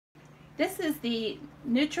This is the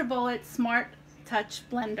NutriBullet Smart Touch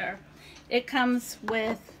Blender. It comes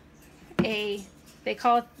with they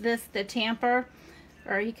call this the tamper,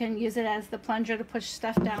 or you can use it as the plunger to push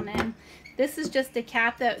stuff down in. This is just a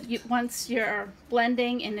cap that once you're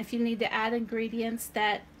blending, and if you need to add ingredients,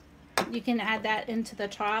 that you can add that into the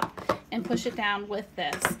top and push it down with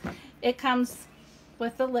this. It comes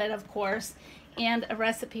with the lid, of course, and a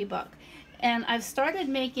recipe book. And I've started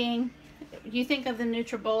making, you think of the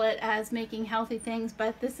NutriBullet as making healthy things,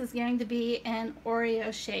 but this is going to be an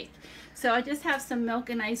Oreo shake. So I just have some milk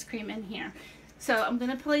and ice cream in here. So I'm going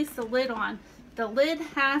to place the lid on. The lid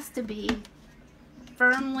has to be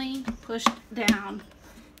firmly pushed down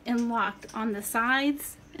and locked on the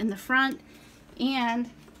sides, in the front, and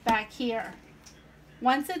back here.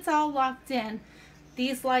 Once it's all locked in,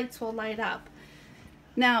 these lights will light up.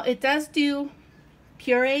 Now it does do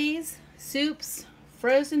purees, soups,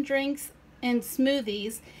 frozen drinks, and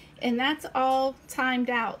smoothies, and that's all timed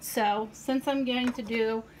out. So since I'm going to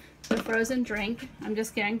do the frozen drink, I'm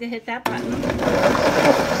just going to hit that button, and it's going to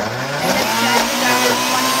go for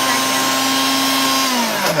 20 seconds.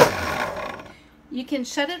 You can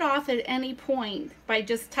shut it off at any point by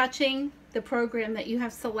just touching the program that you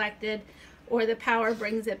have selected, or the power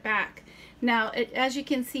brings it back. Now as you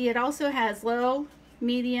can see, it also has low,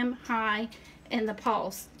 medium, high, and the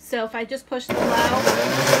pulse. So if I just push the low,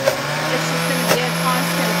 it's just going to be a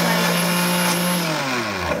constant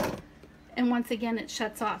blending. And once again, it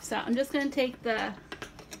shuts off. So I'm just going to take the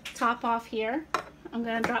top off here. I'm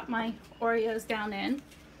going to drop my Oreos down in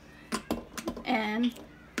and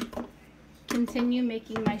continue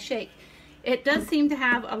making my shake. It does seem to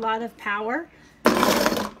have a lot of power.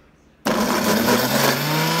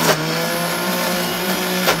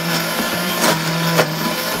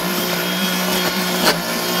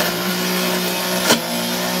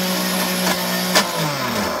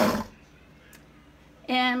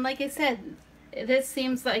 And like I said, this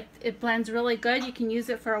seems like it blends really good. You can use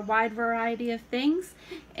it for a wide variety of things,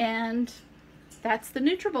 and that's the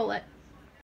NutriBullet.